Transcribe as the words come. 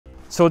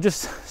So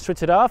just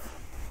switch it off,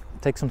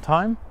 take some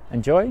time,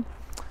 enjoy,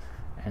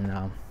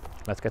 and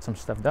let's get some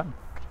stuff done.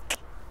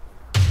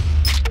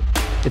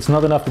 It's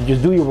not enough to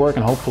just do your work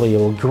and hopefully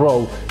you'll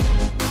grow.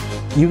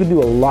 You can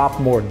do a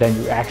lot more than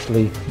you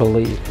actually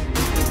believe.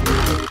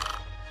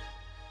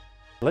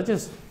 Let's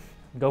just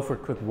go for a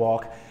quick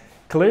walk,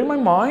 clear my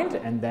mind,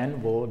 and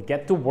then we'll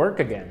get to work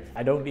again.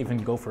 I don't even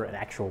go for an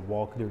actual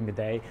walk during the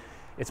day.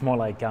 It's more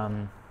like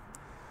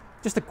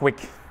just a quick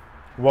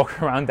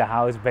walk around the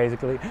house,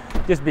 basically.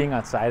 Just being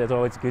outside. It's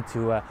always good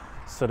to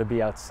sort of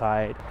be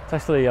outside. It's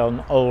actually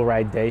an all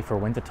right day for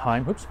winter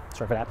time. Oops,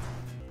 sorry for that.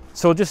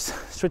 So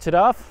just switch it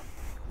off,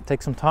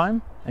 take some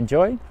time,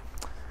 enjoy,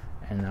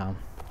 and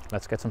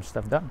let's get some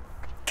stuff done.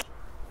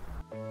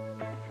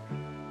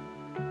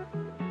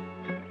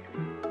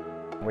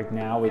 Right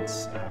now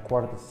it's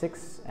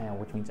 5:45,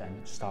 which means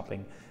I'm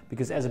stopping,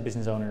 because as a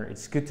business owner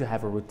it's good to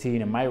have a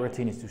routine, and my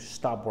routine is to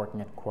stop working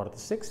at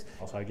 5:45.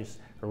 Also, I just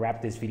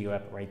wrap this video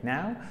up right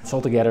now. So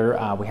altogether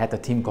we had the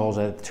team calls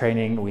at the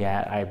training.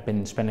 I've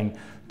been spending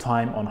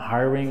time on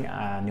hiring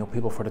new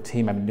people for the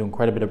team. I've been doing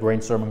quite a bit of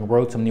brainstorming,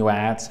 wrote some new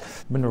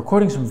ads, been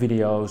recording some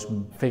videos,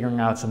 figuring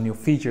out some new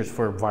features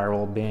for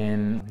Viral,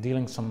 been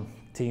dealing some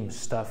team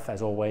stuff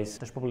as always.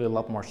 There's probably a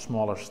lot more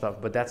smaller stuff,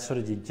 but that's sort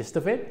of the gist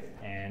of it.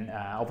 And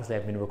obviously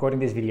I've been recording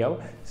this video.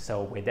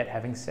 So with that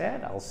having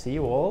said, I'll see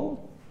you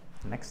all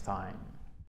next time.